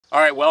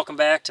Alright, welcome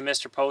back to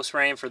Mr. Post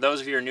Frame. For those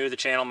of you who are new to the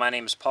channel, my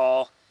name is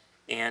Paul,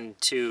 and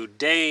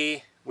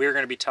today we're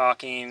going to be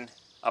talking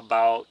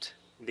about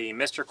the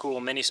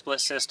MRCOOL mini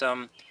split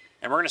system,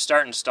 and we're going to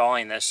start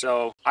installing this.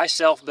 So I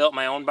self-built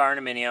my own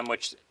Barndominium,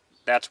 which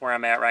that's where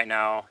I'm at right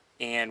now,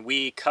 and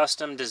we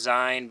custom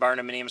design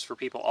Barndominiums for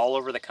people all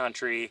over the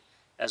country,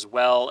 as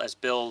well as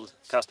build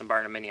custom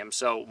Barndominium.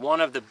 So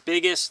one of the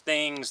biggest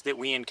things that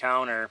we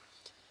encounter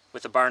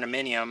with the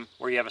Barndominium,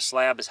 where you have a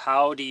slab, is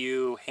how do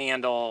you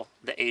handle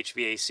the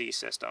HVAC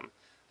system?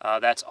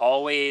 That's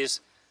always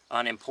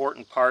an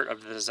important part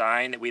of the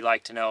design that we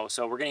like to know.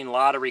 So we're getting a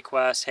lot of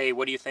requests, hey,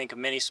 what do you think of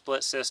mini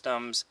split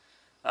systems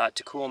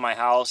to cool my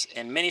house?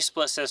 And mini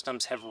split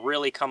systems have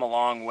really come a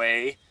long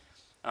way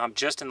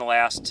just in the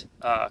last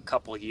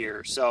couple of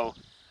years. So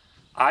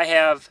I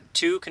have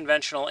two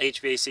conventional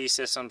HVAC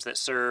systems that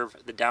serve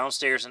the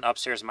downstairs and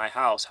upstairs of my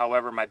house.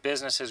 However, my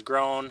business has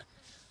grown.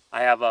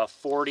 I have a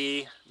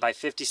 40 by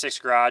 56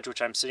 garage, which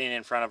I'm sitting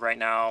in front of right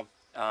now.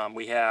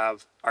 We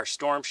have our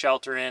storm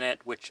shelter in it,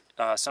 which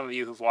some of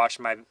you who've watched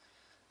my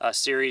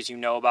series, you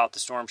know about the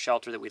storm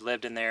shelter that we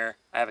lived in there.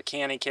 I have a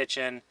canning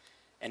kitchen,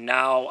 and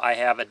now I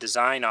have a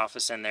design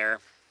office in there.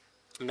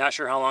 I'm not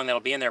sure how long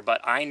that'll be in there,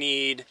 but I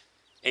need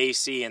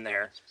AC in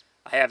there.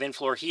 I have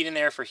in-floor heat in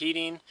there for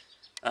heating,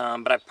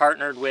 but I've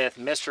partnered with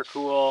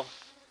MRCOOL,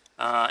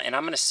 and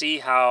I'm going to see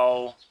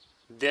how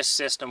this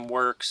system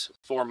works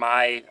for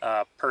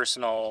my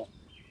personal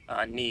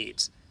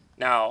needs.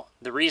 Now,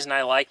 the reason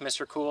I like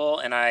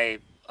MRCOOL and I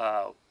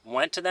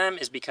went to them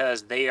is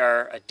because they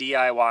are a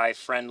DIY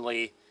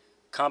friendly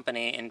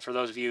company, and for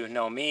those of you who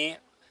know me,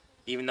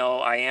 even though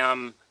I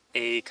am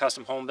a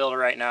custom home builder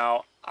right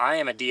now, I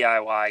am a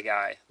DIY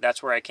guy.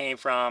 That's where I came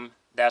from.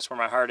 That's where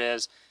my heart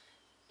is.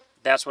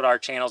 That's what our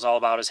channel is all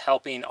about, is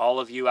helping all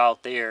of you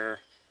out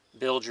there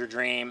build your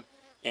dream.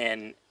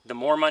 And the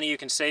more money you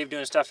can save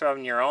doing stuff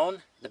on your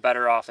own, the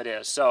better off it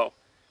is. So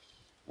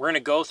we're going to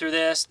go through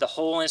this, the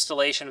whole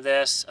installation of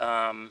this.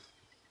 I'll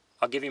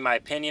give you my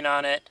opinion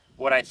on it,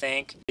 what I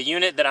think. The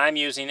unit that I'm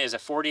using is a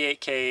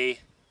 48K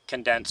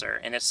condenser,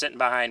 and it's sitting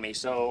behind me.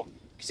 So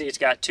you can see it's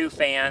got two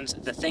fans.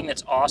 The thing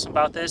that's awesome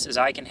about this is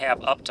I can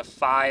have up to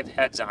 5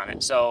 heads on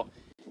it. So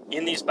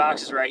in these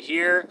boxes right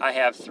here, I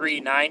have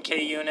 3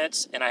 9K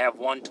units and I have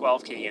one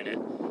 12K unit.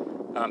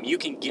 You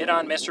can get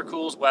on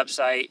MRCOOL's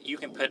website, you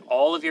can put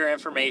all of your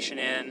information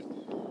in,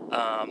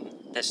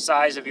 the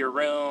size of your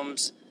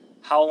rooms,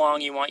 how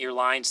long you want your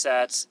line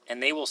sets,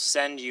 and they will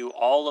send you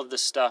all of the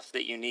stuff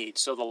that you need.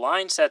 So the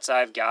line sets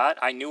I've got,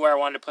 I knew where I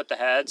wanted to put the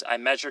heads, I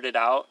measured it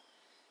out,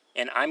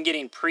 and I'm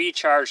getting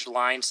pre-charged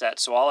line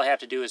sets, so all I have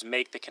to do is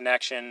make the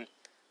connection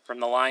from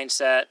the line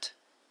set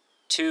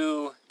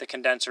to the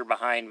condenser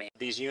behind me.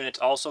 These units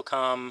also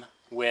come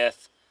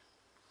with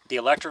the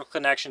electrical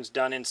connections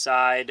done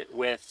inside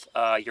with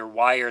your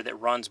wire that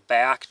runs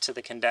back to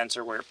the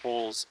condenser where it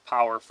pulls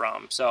power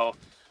from. So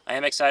I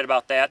am excited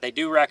about that. They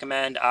do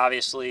recommend,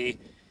 obviously,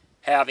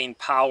 having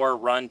power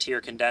run to your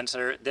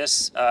condenser.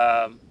 This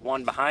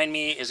one behind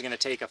me is going to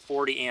take a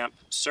 40 amp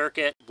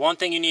circuit. One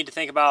thing you need to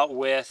think about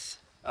with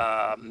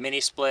mini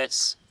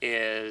splits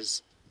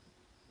is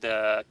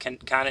the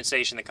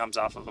condensation that comes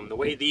off of them. The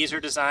way these are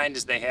designed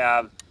is they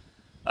have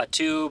a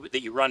tube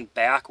that you run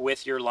back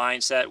with your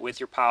line set, with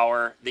your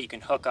power, that you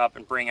can hook up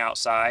and bring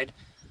outside.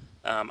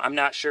 I'm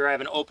not sure, I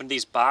haven't opened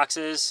these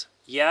boxes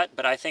yet,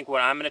 but I think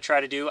what I'm going to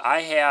try to do,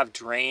 I have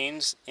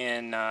drains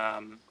in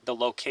the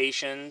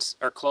locations,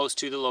 or close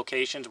to the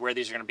locations where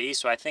these are going to be,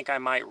 so I think I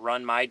might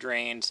run my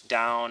drains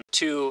down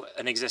to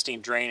an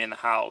existing drain in the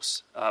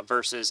house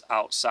versus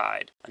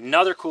outside.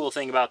 Another cool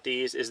thing about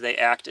these is they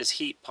act as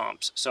heat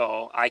pumps,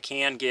 so I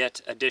can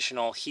get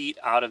additional heat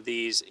out of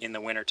these in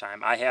the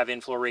wintertime. I have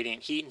in-floor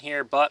radiant heat in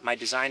here, but my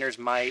designers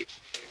might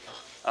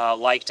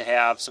like to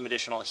have some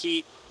additional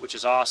heat, which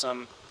is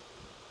awesome.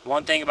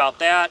 One thing about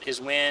that is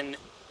when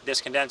this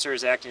condenser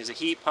is acting as a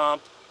heat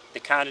pump, the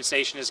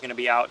condensation is going to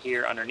be out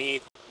here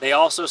underneath. They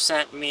also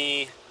sent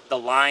me the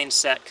line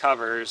set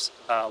covers,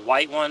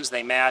 white ones.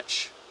 They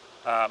match.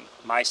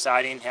 My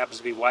siding happens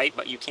to be white,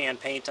 but you can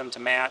paint them to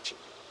match.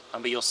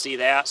 But you'll see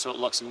that, so it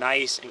looks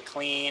nice and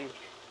clean.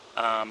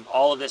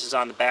 All of this is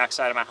on the back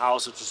side of my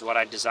house, which is what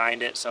I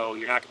designed it, so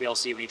you're not going to be able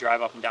to see when you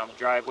drive up and down the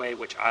driveway,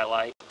 which I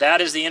like.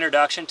 That is the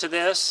introduction to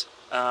this.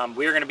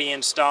 We're going to be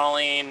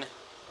installing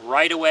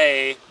right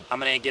away. I'm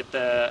going to get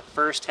the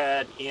first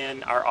head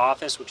in our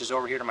office, which is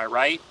over here to my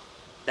right.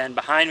 Then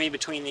behind me,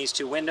 between these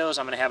two windows,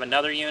 I'm going to have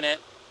another unit.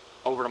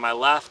 Over to my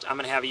left, I'm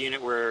going to have a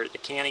unit where the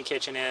canning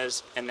kitchen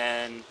is, and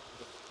then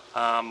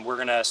we're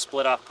going to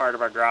split off part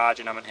of our garage,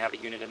 and I'm going to have a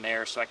unit in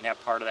there so I can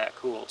have part of that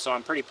cool. So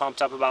I'm pretty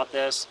pumped up about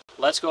this.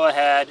 Let's go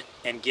ahead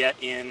and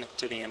get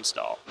into the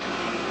install.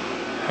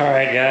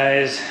 Alright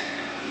guys,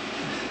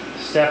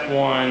 step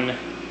one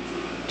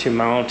to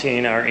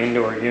mounting our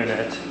indoor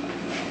unit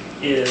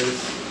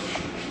is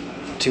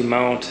to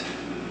mount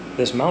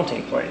this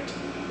mounting plate.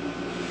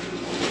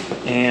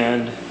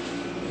 And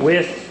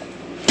with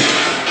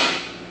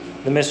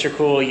the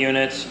MRCOOL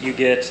units, you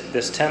get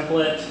this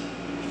template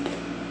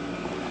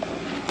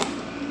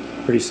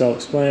Pretty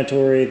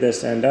self-explanatory.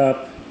 This end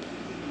up,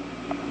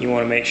 you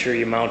want to make sure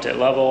you mount it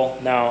level.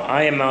 Now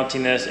I am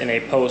mounting this in a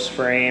post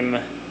frame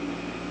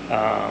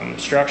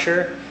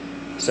structure,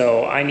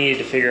 so I needed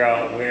to figure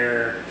out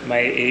where my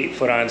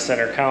 8-foot on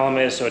center column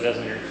is so it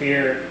doesn't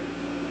interfere.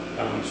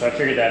 So I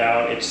figured that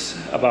out. It's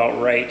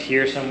about right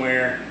here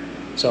somewhere.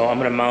 So I'm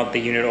going to mount the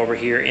unit over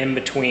here in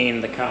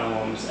between the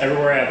columns.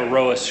 Everywhere I have a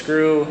row of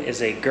screw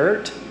is a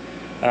girt.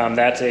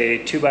 That's a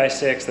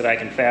 2x6 that I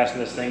can fasten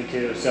this thing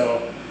to.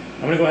 So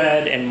I'm going to go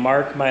ahead and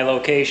mark my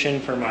location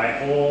for my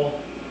hole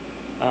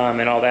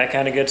and all that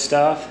kind of good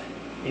stuff.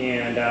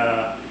 And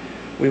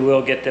we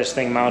will get this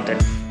thing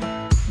mounted.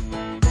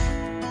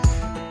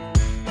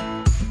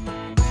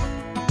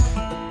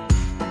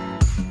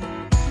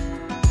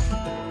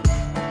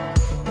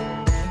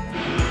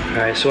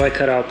 Alright, so I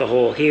cut out the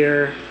hole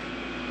here,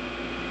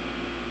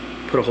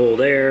 put a hole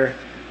there,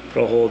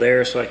 put a hole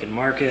there so I can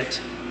mark it.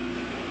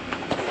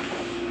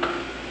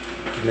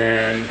 And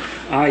then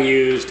I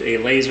used a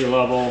laser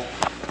level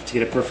to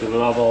get it perfectly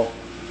level.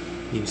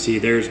 You can see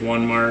there's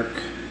one mark,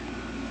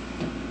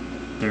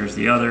 there's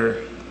the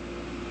other,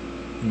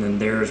 and then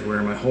there's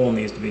where my hole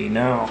needs to be.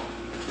 Now,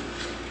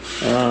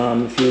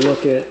 if you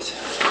look at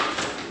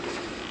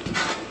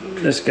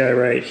this guy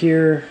right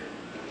here,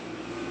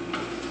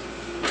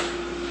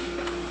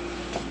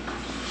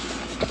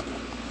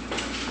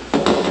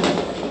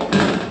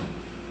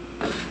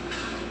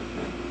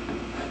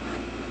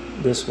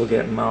 this will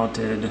get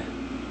mounted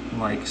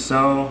like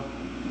so.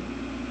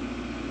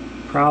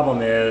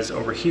 Problem is,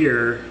 over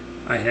here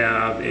I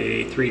have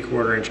a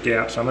 3/4 inch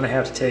gap, so I'm going to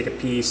have to take a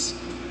piece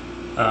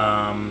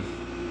of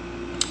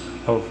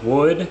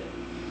wood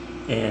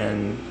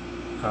and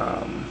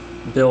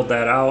build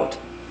that out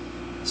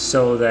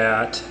so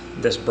that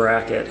this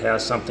bracket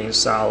has something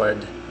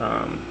solid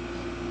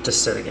to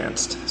sit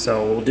against.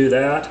 So we'll do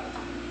that,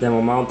 then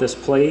we'll mount this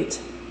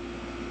plate,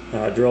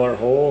 drill our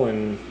hole,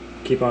 and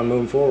keep on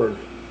moving forward.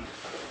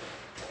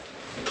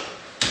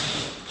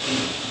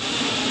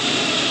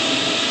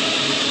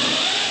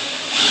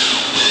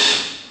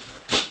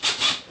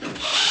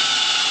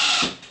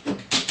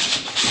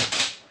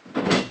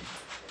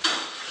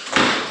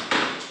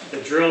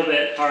 Drill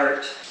bit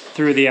part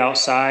through the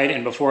outside,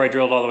 and before I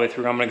drilled all the way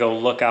through, I'm gonna go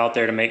look out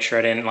there to make sure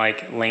I didn't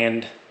like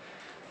land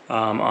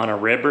on a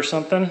rib or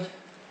something.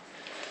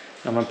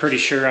 I'm pretty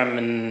sure I'm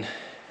in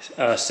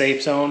a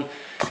safe zone,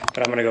 but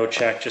I'm gonna go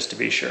check just to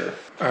be sure.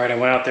 All right, I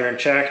went out there and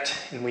checked,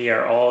 and we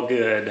are all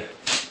good.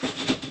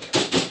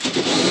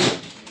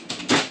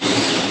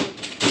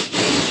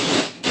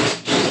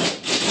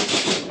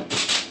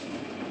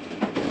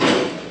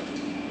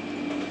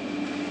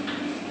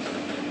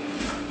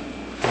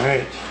 All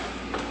right.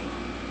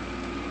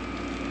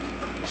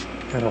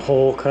 Got a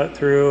hole cut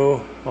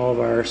through all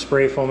of our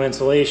spray foam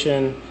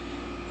insulation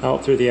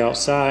out through the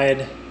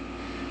outside.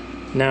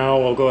 Now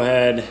we'll go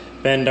ahead,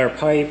 bend our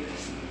pipe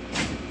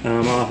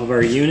off of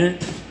our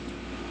unit.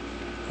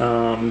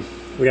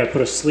 We got to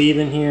put a sleeve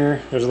in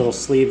here. There's a little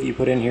sleeve that you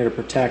put in here to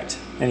protect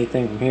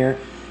anything from here.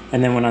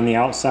 And then when on the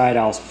outside,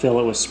 I'll fill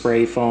it with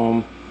spray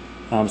foam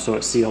so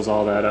it seals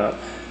all that up.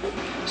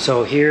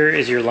 So here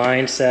is your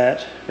line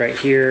set right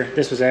here.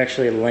 This was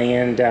actually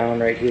laying down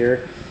right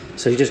here.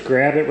 So you just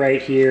grab it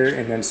right here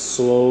and then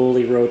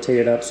slowly rotate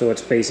it up so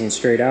it's facing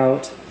straight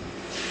out.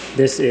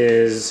 This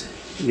is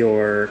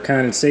your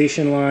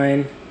condensation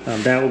line.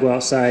 That will go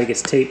outside, it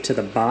gets taped to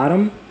the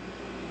bottom.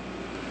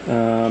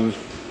 And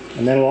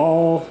that'll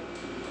all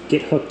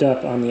get hooked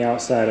up on the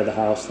outside of the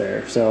house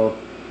there. So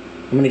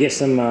I'm gonna get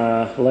some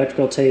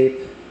electrical tape,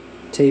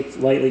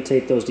 lightly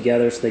tape those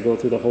together so they go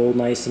through the hole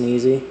nice and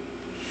easy.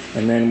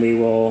 And then we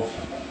will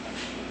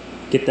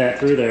get that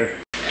through there.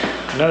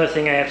 Another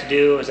thing I have to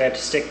do is I have to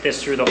stick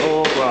this through the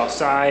hole, go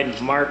outside,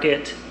 mark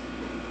it,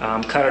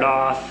 cut it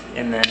off,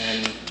 and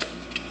then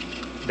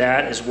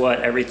that is what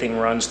everything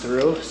runs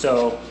through.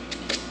 So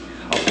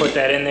I'll put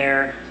that in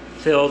there,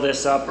 fill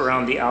this up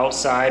around the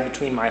outside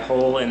between my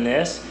hole and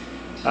this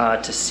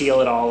to seal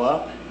it all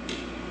up,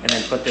 and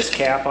then put this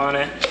cap on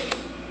it,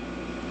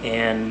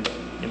 and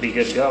it'll be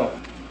good to go.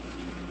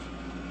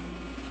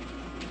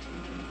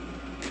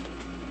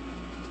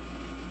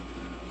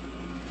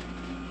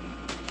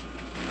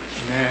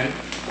 And then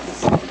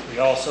we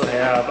also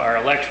have our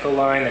electrical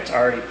line that's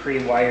already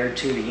pre-wired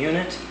to the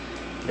unit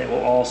that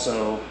will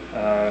also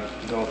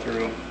go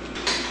through.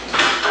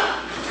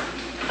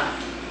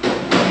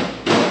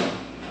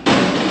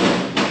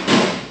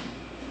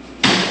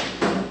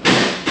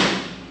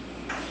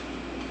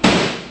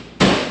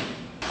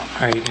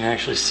 Alright, you can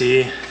actually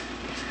see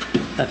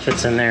that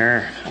fits in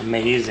there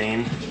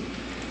amazing.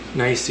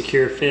 Nice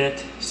secure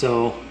fit.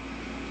 So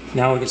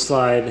now we can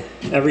slide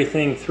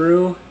everything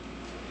through,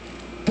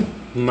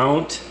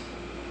 mount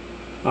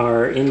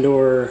our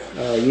indoor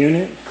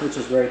unit, which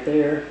is right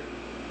there,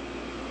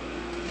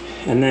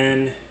 and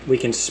then we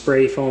can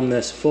spray foam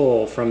this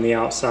full from the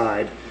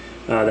outside.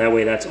 That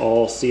way that's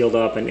all sealed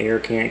up and air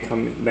can't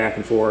come back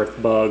and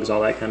forth, bugs,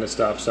 all that kind of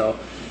stuff. So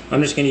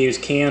I'm just going to use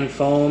canned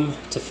foam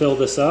to fill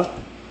this up,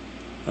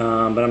 but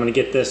I'm going to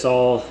get this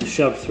all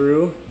shoved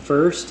through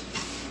first.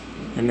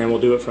 and then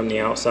we'll do it from the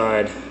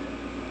outside.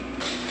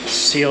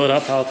 Seal it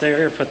up out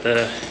there, put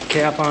the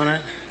cap on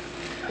it,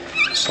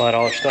 slide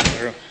all our stuff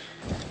through.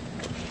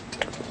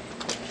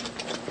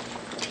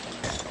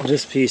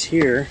 This piece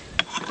here,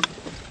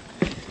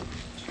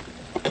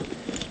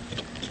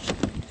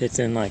 it's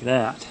in like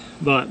that.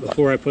 But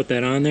before I put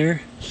that on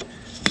there,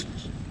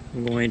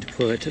 I'm going to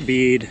put a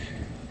bead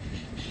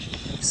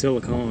of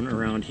silicone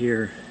around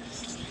here,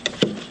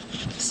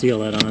 seal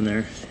that on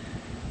there.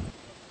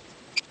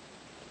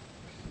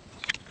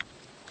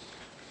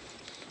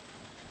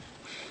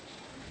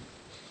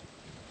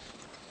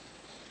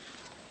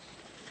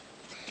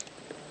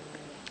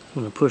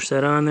 I'm going to push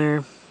that on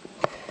there,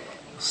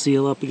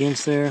 seal up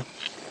against there.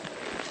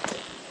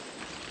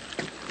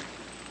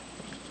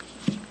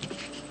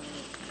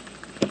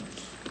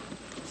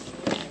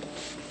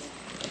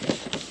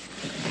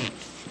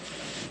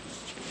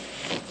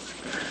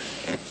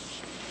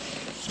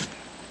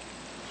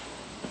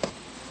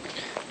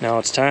 Now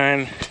it's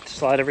time to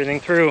slide everything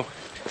through.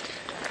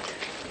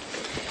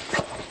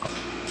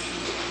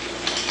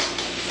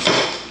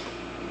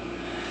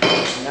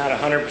 I'm not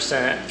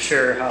 100%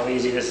 sure how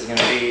easy this is going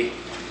to be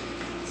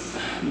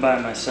by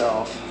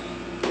myself.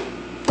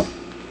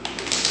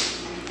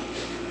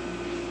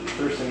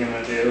 First thing I'm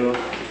going to do is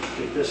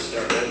get this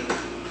started.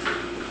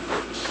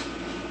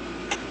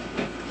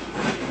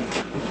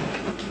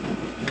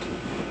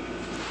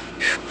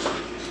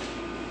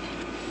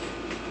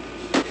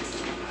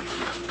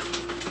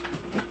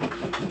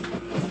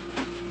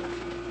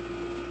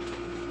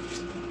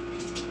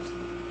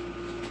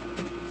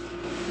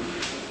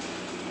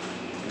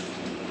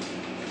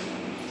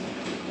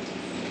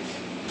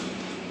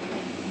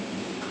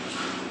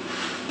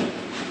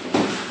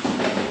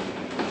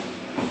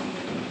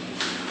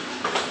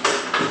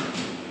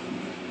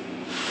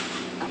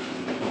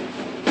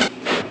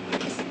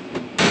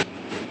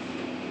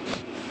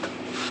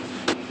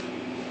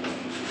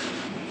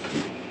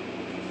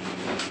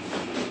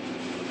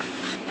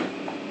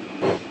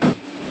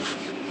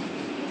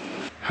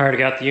 Already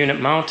got the unit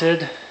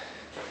mounted.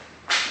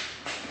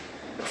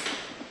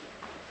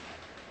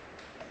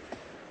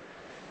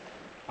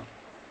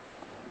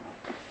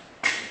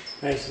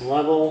 Nice and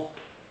level.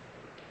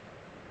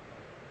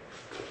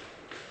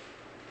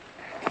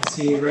 You can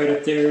see right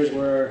up there is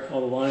where all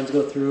the lines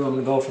go through. I'm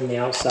going to go from the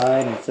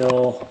outside and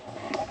fill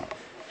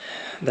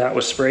that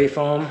with spray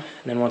foam. And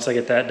then once I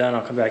get that done,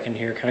 I'll come back in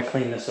here, kind of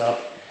clean this up,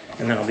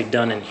 and then I'll be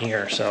done in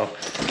here. So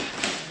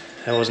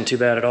that wasn't too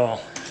bad at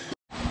all.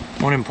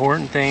 One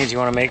important thing is you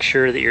want to make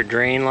sure that your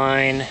drain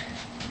line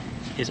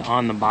is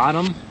on the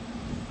bottom.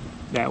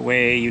 That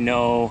way you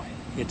know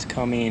it's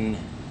coming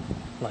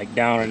like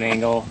down at an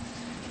angle.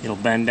 It'll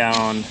bend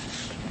down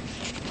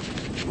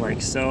like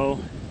so.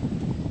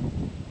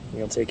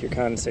 You'll take your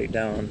condensate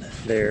down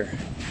there.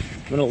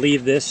 I'm going to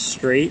leave this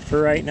straight for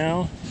right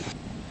now,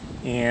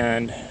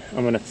 and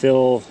I'm going to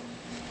fill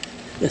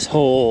this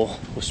hole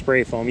with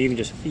spray foam. You can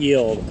just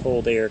feel the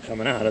cold air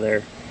coming out of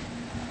there.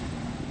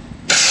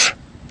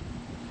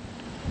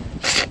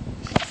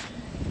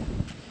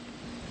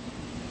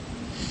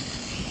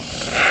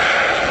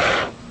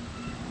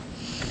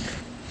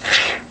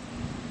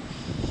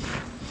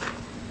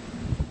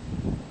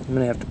 I'm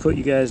gonna have to put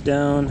you guys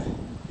down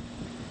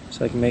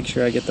so I can make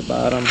sure I get the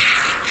bottom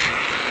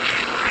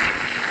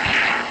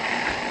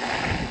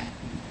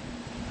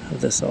of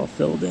this all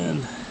filled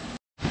in.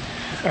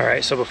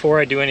 Alright, so before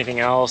I do anything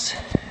else,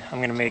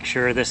 I'm gonna make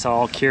sure this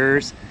all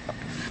cures.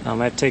 I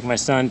have to take my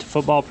son to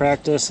football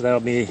practice, so that'll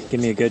give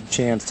me a good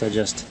chance to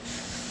just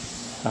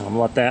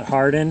let that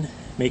harden,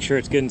 make sure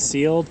it's good and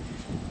sealed.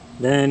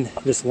 Then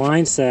this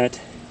line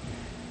set,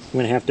 I'm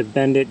gonna have to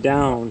bend it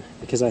down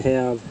because I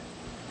have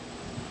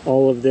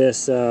all of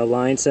this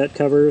line set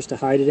covers to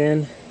hide it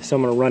in. So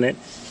I'm going to run it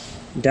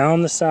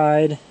down the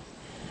side,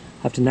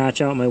 have to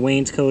notch out my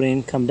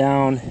wainscoting, come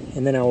down,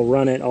 and then I'll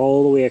run it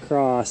all the way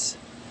across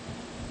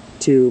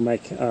to my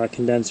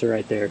condenser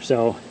right there.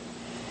 So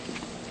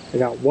I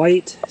got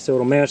white, so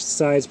it'll match the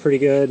sides pretty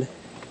good.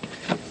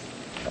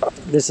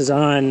 This is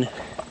on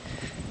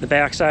the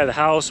back side of the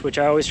house, which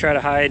I always try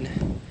to hide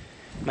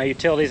my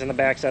utilities on the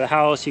back side of the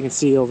house. You can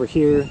see over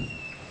here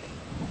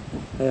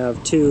I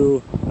have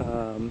two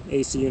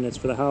AC units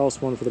for the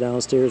house, one for the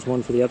downstairs,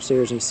 one for the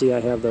upstairs. And you see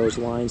I have those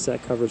line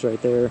set covers right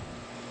there.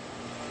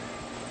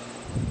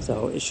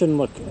 So it shouldn't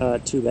look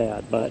too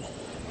bad, but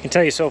I can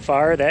tell you so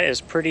far that is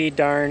pretty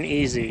darn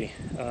easy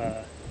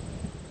to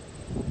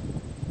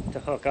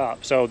hook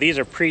up. So these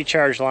are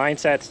pre-charged line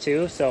sets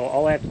too, so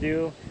all I have to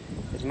do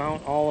is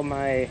mount all of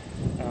my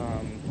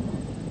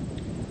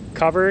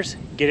covers,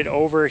 get it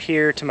over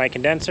here to my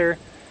condenser,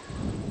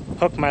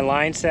 hook my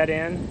line set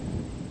in,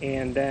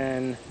 and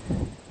then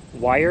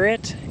wire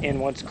it.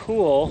 And what's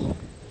cool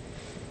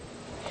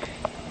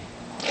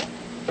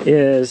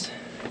is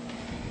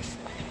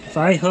if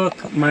I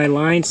hook my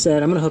line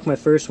set, I'm going to hook my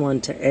first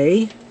one to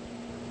A.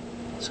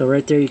 So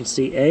right there you can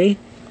see A.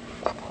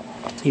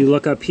 You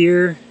look up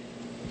here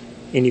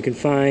and you can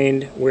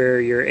find where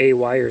your A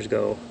wires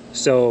go.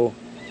 So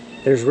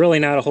there's really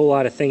not a whole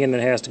lot of thinking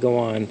that has to go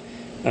on.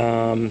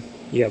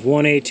 You have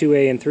 1A,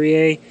 2A, and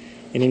 3A,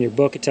 and in your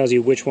book it tells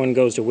you which one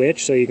goes to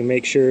which, so you can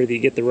make sure that you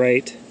get the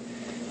right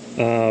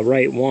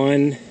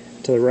one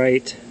to the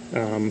right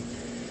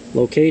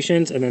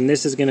locations. And then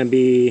this is going to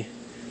be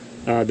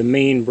the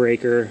main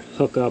breaker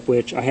hookup,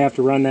 which I have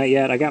to run that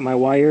yet. I got my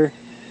wire,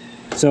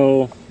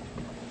 so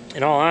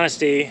in all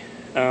honesty,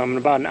 in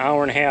about an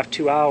hour and a half,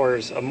 2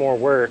 hours of more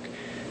work,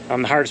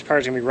 the hardest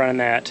part is going to be running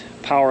that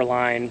power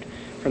line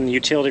from the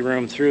utility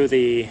room through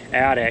the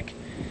attic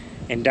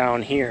and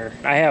down here.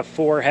 I have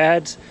 4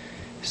 heads,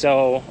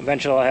 so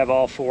eventually I'll have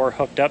all 4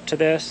 hooked up to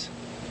this,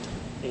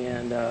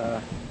 and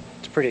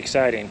it's pretty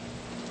exciting.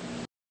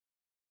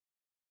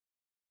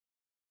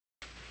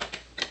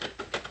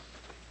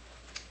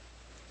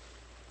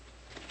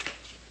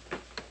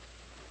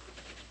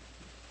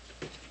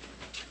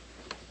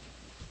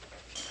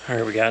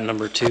 Alright, we got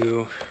number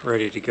 2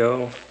 ready to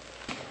go.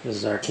 This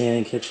is our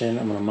canning kitchen.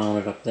 I'm going to mount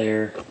it up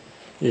there.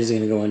 It is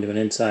going to go into an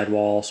inside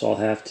wall, so I'll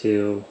have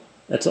to,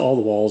 that's all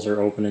the walls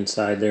are open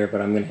inside there, but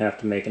I'm going to have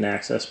to make an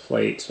access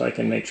plate so I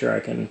can make sure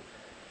I can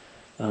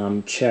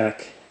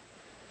check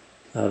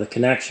the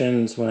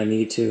connections when I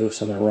need to.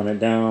 So I'm going to run it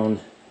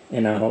down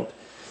and out.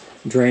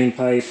 Drain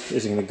pipe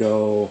is going to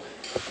go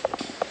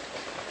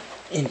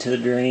into the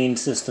drain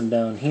system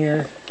down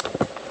here.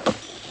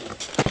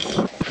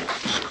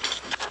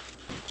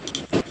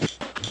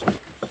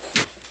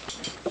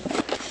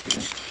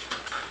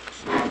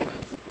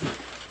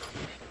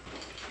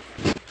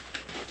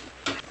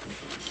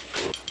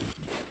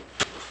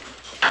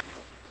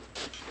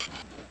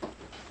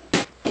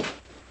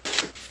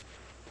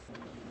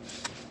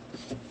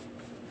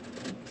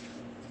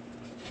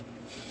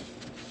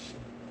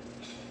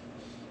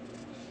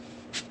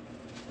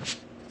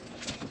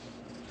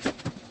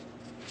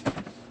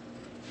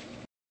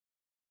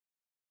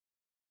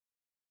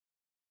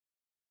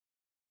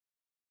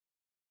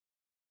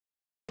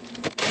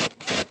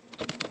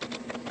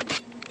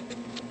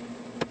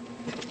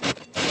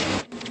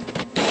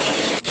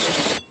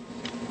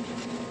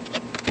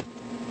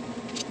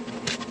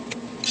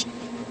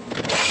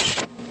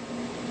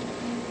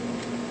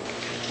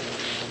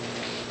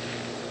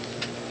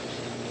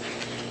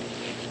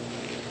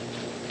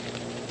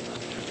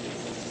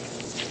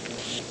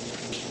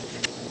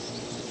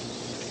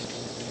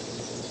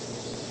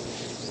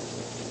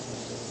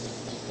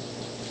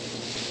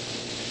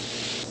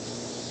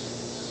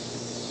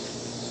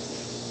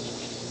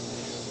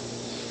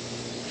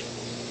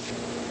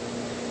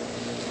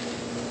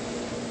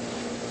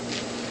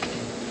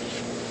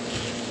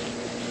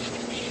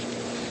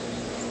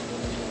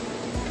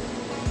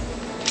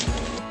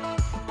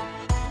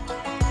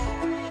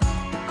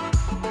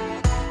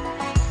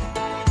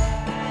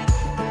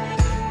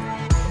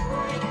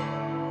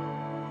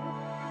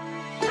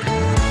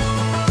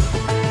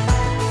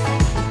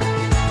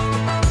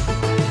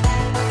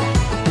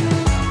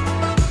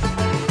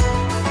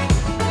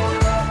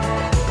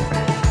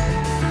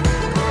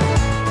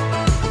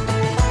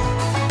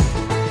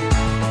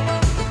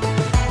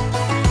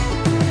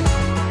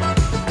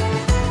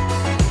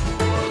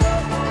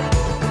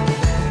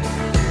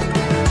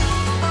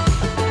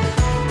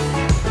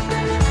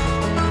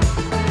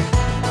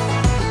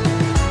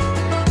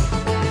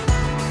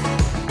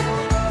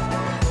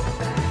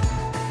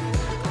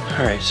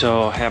 Alright,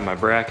 so I have my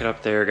bracket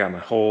up there, got my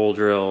hole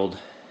drilled.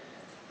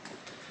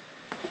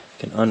 I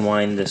can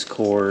unwind this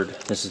cord.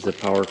 This is the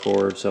power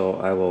cord, so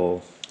I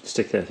will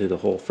stick that through the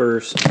hole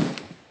first.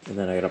 And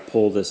then I gotta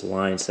pull this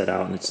line set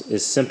out. And it's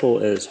as simple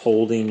as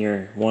holding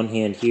your one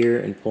hand here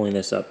and pulling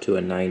this up to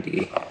a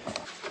 90.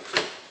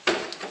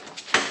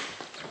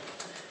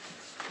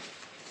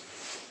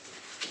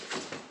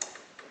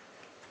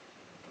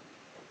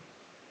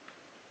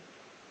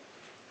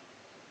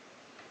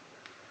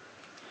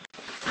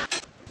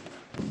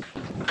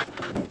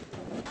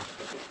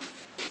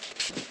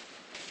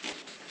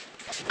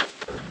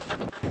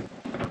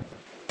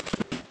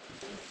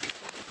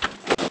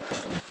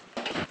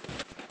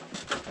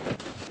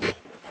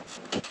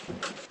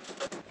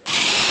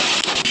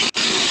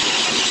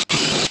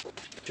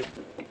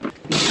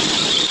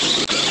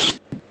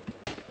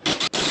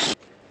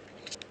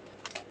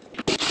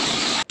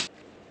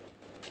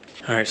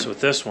 Alright, so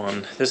with this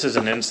one, this is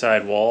an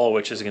inside wall,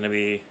 which is going to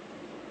be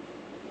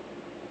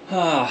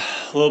a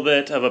little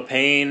bit of a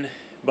pain,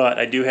 but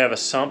I do have a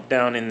sump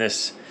down in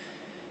this.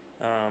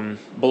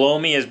 Below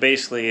me is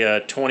basically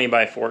a 20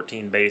 by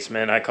 14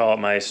 basement. I call it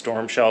my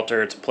storm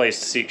shelter. It's a place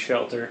to seek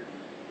shelter.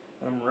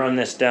 I'm going to run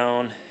this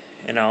down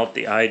and out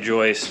the eye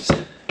joists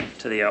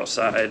to the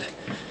outside.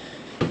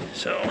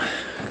 So,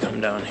 come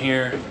down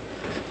here.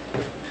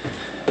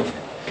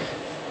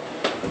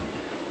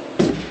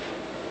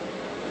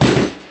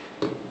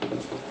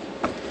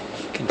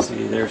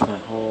 See, there's my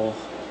hole,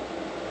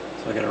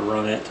 so I gotta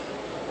run it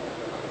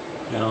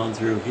down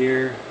through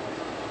here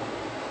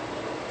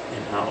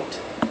and out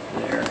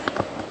there.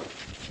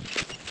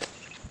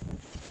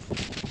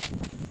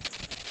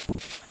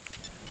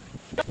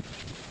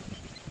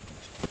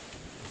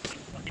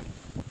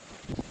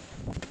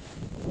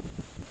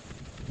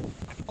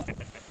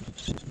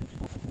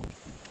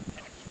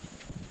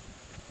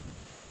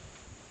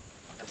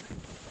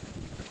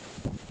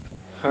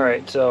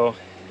 Alright, so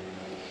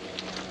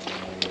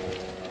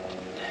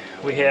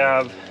we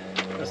have,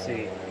 let's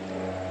see,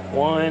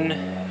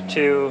 1,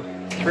 2,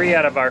 3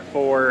 out of our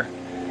 4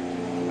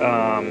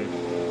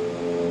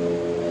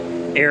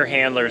 air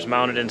handlers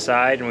mounted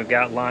inside, and we've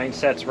got line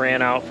sets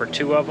ran out for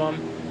 2 of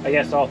them. I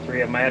guess all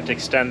 3 of them. I have to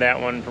extend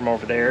that one from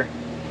over there.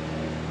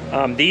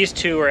 These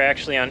 2 are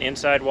actually on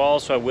inside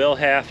walls, so I will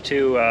have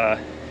to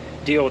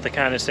deal with the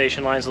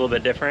condensation lines a little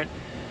bit different.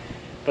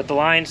 But the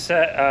line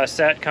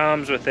set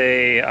comes with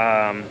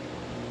a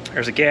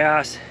there's a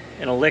gas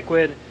and a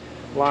liquid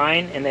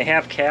line, and they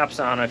have caps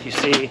on it. If you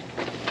see,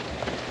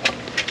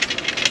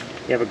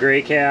 you have a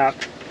gray cap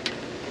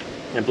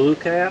and a blue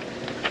cap,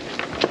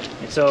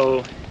 and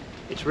so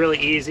it's really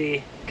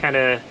easy. Kind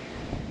of,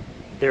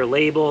 they're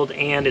labeled,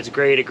 and it's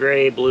gray to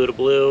gray, blue to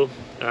blue,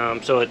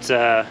 so it's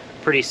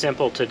pretty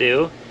simple to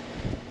do.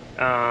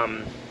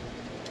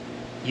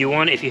 You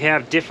want, if you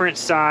have different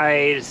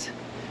size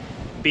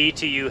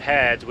BTU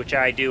heads, which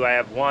I do, I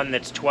have one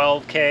that's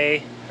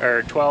 12K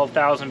or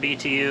 12,000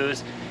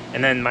 BTUs,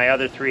 and then my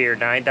other 3 are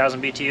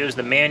 9,000 BTUs.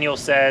 The manual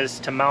says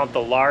to mount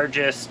the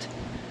largest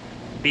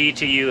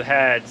BTU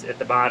heads at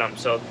the bottom.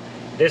 So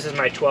this is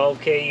my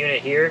 12K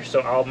unit here, so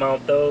I'll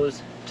mount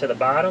those to the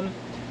bottom,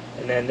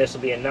 and then this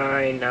will be a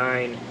 9,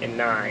 9, and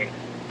 9.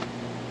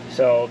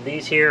 So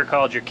these here are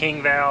called your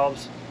king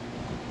valves,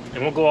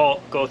 and we'll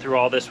go through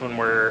all this when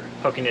we're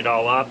hooking it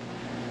all up.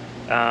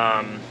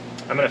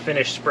 I'm going to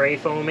finish spray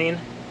foaming,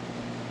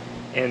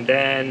 and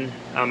then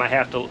I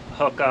have to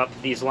hook up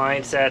these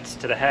line sets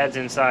to the heads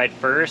inside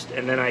first,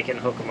 and then I can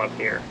hook them up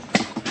here.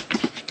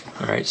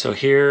 Alright, so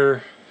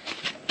here,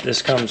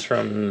 this comes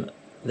from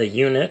the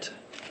unit,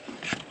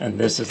 and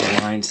this is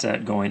the line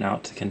set going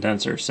out to the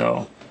condenser.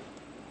 So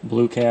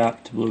blue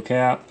cap to blue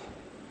cap,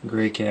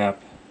 gray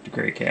cap to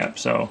gray cap.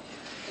 So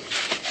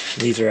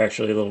these are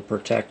actually little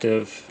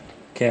protective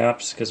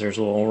caps because there's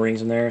little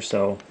O-rings in there.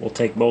 So we'll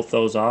take both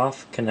those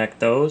off, connect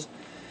those,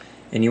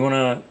 and you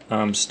want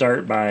to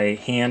start by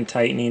hand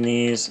tightening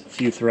these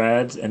few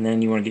threads, and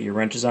then you want to get your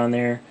wrenches on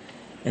there,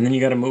 and then you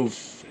got to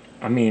move.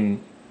 I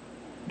mean,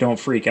 don't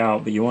freak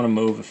out, but you want to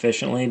move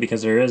efficiently,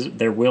 because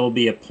there will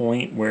be a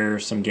point where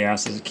some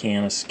gases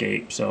can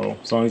escape. So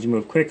as long as you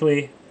move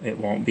quickly, it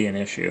won't be an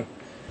issue.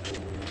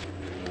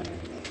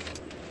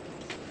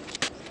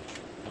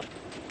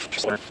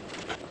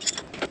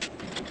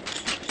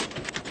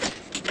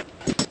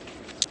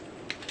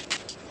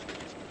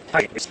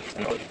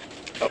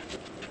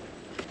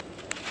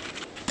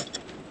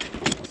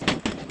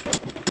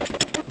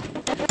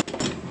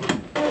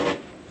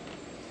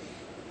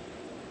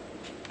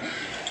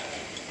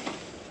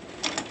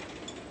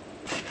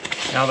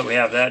 Now that we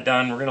have that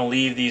done, we're going to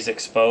leave these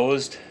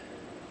exposed,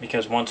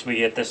 because once we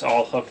get this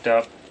all hooked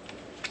up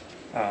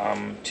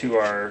to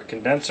our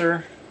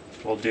condenser,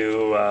 we'll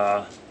do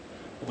a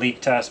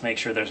leak test, make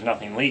sure there's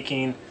nothing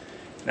leaking.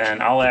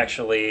 Then I'll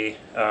actually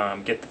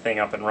get the thing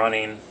up and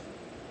running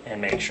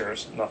and make sure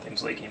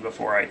nothing's leaking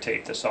before I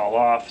tape this all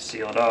off,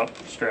 seal it up,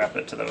 strap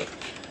it to the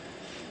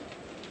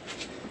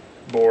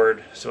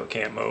board so it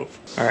can't move.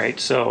 Alright,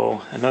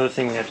 so another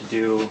thing we have to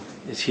do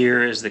is,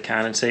 here is the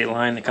condensate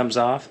line that comes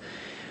off.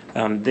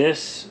 I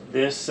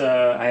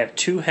have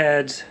 2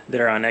 heads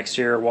that are on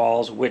exterior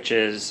walls, which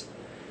is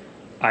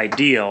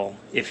ideal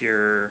if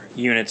your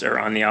units are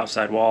on the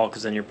outside wall,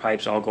 because then your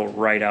pipes all go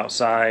right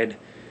outside.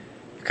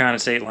 Your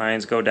condensate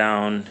lines go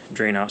down,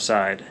 drain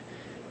outside.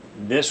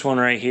 This one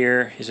right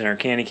here is in our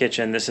candy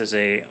kitchen. This is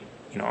a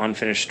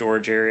unfinished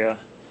storage area,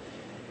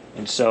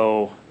 and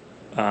so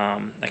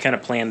I kind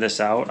of planned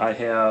this out. I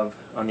have,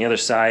 on the other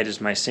side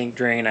is my sink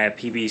drain. I have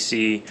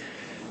PVC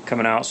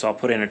coming out, so I'll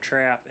put in a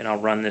trap and I'll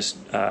run this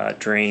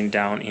drain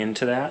down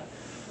into that.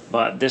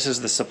 But this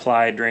is the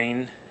supply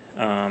drain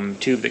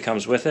tube that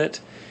comes with it,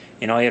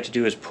 and all you have to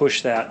do is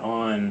push that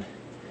on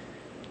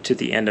to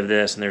the end of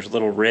this, and there's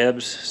little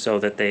ribs so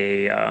that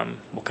they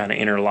will kind of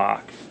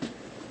interlock.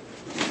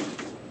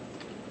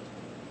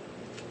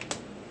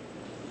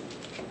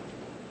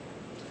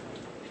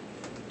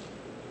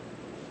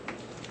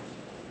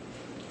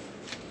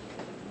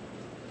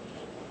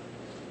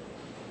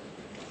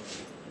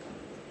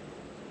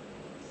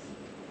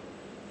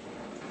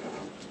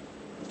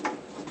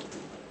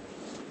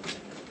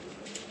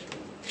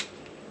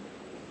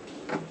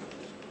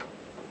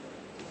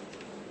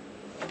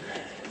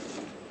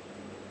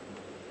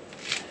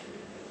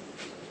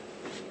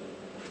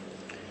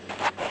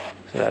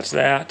 So that's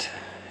that,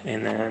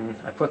 and then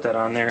I put that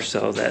on there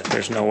so that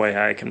there's no way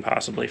I can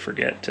possibly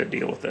forget to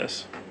deal with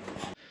this.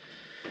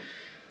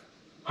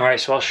 Alright,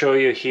 so I'll show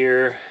you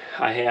here.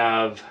 I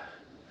have,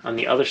 on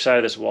the other side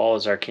of this wall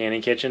is our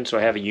candy kitchen, so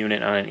I have a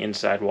unit on an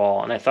inside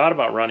wall, and I thought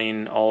about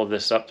running all of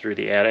this up through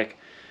the attic,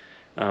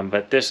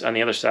 but this on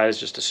the other side is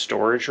just a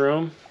storage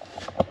room.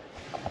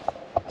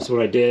 So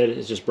what I did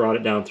is just brought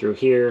it down through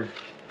here.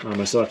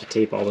 I still have to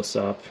tape all this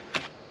up,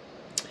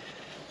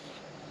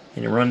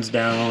 and it runs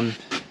down.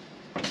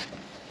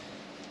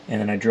 And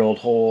then I drilled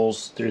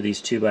holes through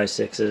these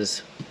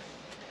 2x6s,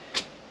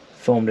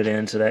 foamed it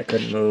in so that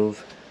couldn't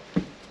move.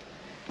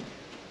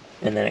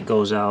 and then it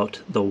goes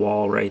out the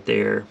wall right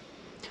there.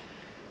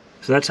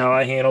 So that's how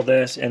I handle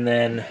this. And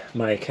then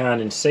my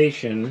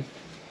condensation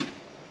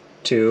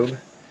tube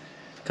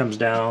comes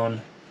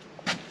down,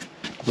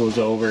 goes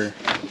over,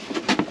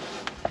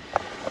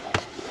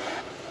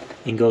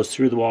 and goes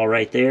through the wall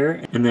right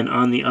there. And then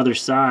on the other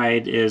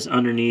side is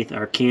underneath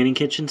our canning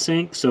kitchen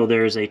sink. So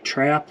there's a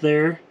trap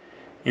there,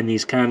 and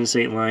these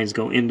condensate lines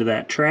go into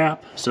that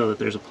trap so that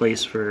there's a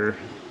place for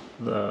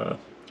the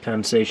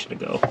condensation to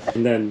go.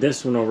 And then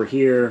this one over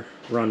here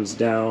runs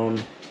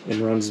down and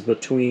runs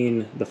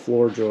between the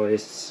floor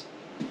joists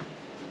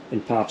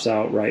and pops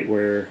out right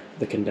where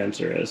the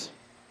condenser is.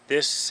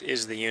 This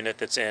is the unit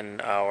that's in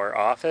our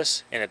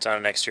office, and it's on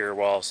an exterior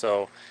wall.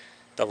 So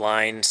the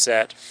line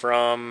set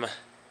from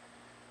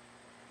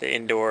the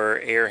indoor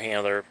air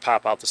handler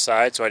pop out the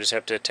side, so I just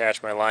have to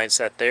attach my line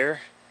set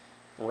there,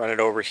 run it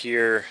over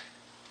here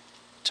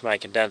to my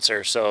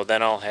condenser. So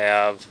then I'll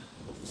have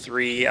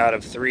 3 out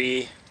of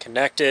 3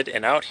 connected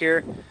and out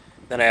here.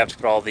 Then I have to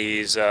put all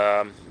these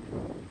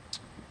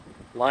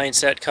line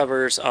set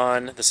covers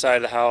on the side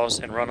of the house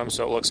and run them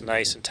so it looks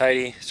nice and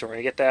tidy. So we're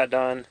going to get that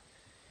done,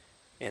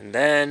 and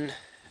then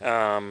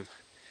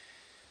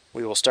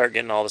we will start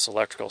getting all this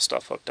electrical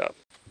stuff hooked up.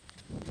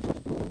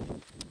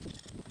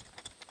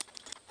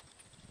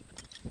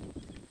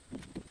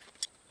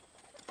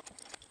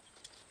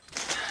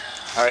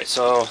 Alright,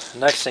 so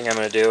next thing I'm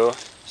going to do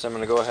is I'm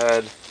going to go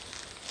ahead,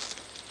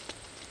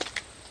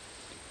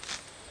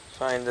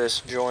 find this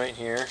joint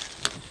here,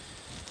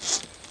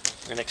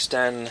 and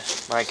extend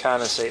my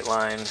condensate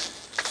line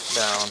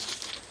down.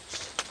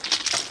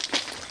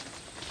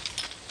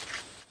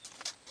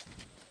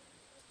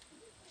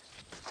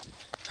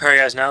 Alright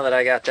guys, now that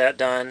I got that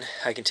done,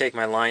 I can take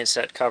my line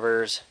set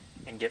covers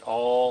and get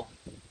all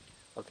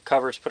of the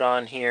covers put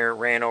on here,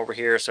 ran over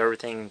here so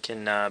everything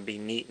can be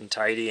neat and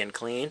tidy and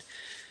clean.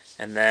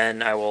 And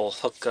then I will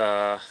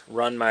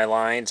run my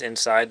lines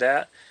inside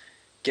that,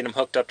 get them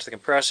hooked up to the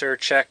compressor,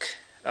 check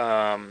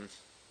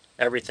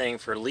everything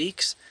for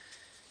leaks,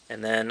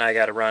 and then I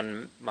got to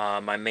run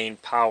my main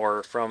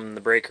power from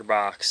the breaker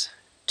box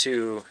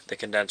to the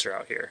condenser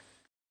out here.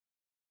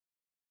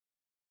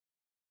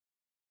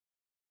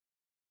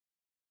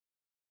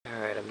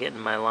 Alright, I'm getting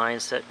my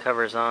line set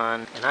covers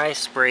on, and I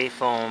spray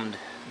foamed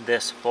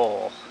this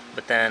full,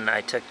 but then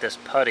I took this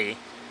putty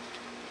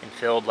and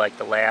filled like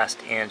the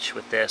last inch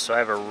with this, so I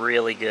have a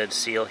really good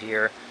seal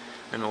here.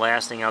 And the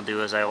last thing I'll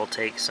do is I will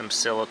take some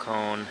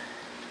silicone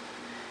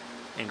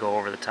and go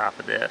over the top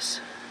of this.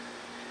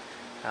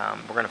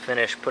 We're going to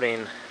finish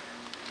putting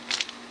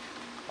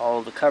all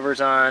of the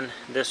covers on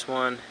this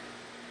one,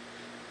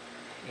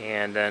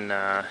 and then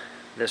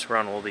this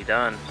run will be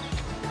done.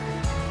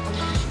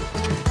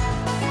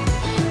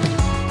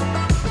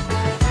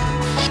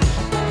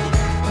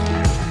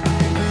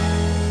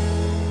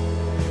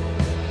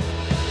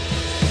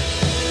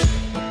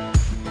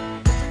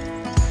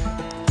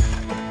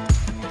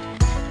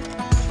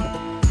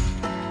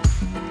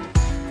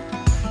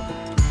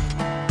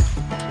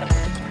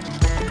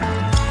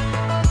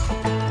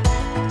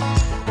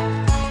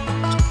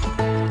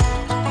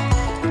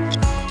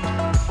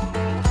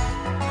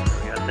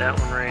 That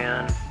one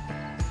ran,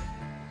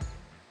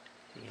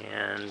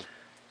 and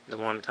the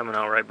one coming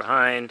out right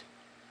behind.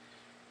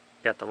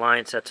 Got the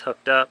line sets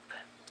hooked up.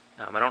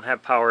 I don't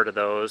have power to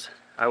those.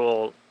 I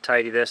will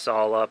tidy this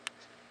all up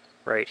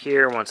right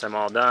here once I'm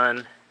all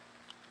done.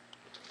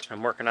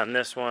 I'm working on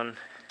this one.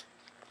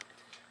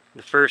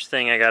 The first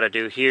thing I got to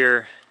do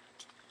here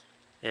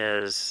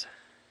is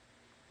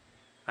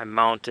I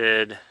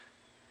mounted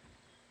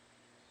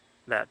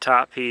that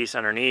top piece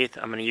underneath.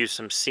 I'm going to use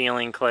some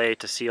sealing clay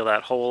to seal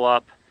that hole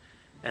up,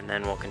 and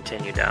then we'll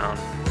continue down.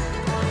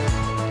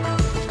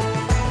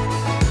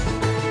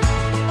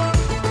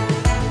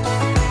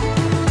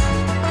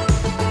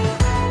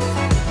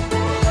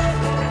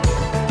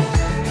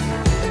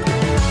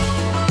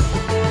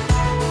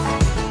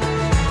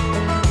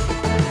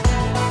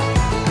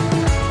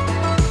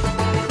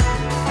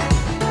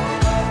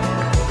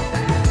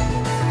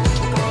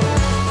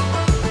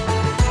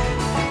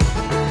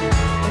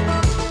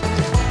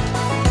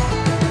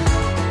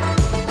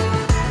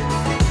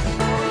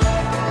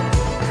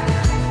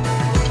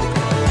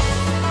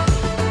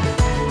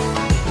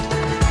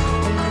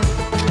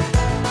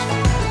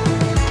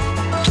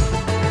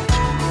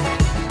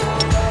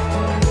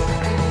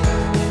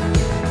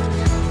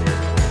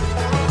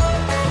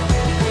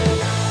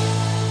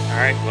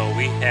 Well,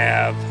 we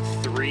have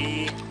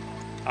 3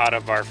 out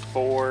of our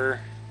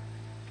 4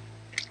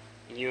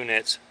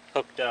 units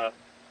hooked up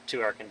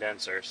to our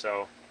condenser,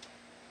 so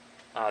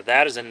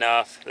that is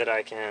enough that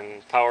I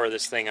can power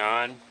this thing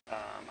on.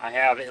 I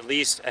have at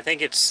least, I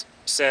think it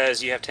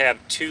says you have to have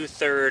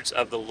 2/3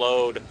 of the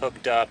load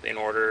hooked up in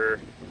order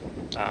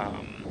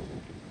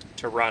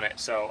to run it.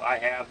 So I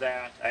have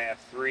that. I have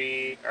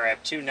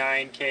 2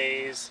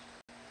 9Ks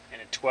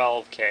and a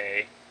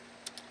 12K.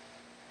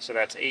 So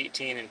that's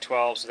 18 and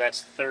 12, so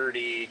that's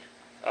 30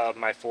 of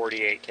my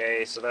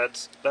 48K, so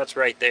that's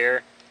right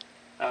there.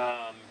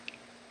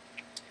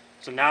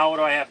 So now what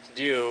do I have to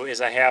do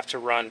is I have to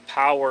run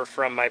power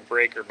from my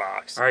breaker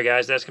box. Alright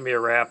guys, that's going to be a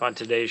wrap on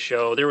today's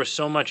show. There was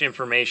so much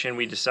information,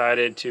 we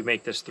decided to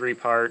make this 3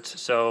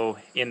 parts. So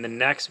in the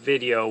next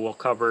video we'll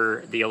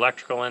cover the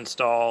electrical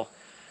install,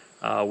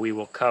 we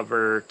will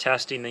cover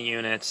testing the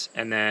units,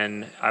 and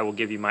then I will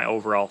give you my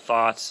overall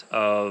thoughts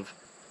of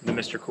the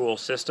MRCOOL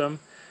system.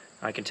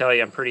 I can tell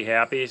you I'm pretty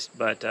happy,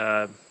 but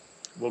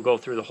we'll go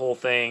through the whole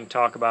thing,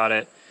 talk about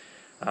it.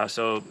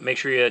 So make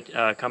sure you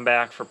come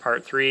back for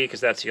part 3,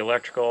 because that's the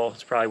electrical.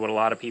 It's probably what a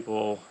lot of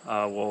people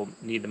will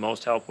need the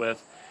most help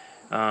with.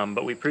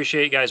 But we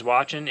appreciate you guys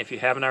watching. If you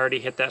haven't already,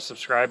 hit that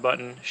subscribe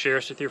button, share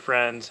us with your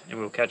friends, and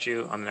we'll catch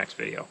you on the next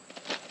video.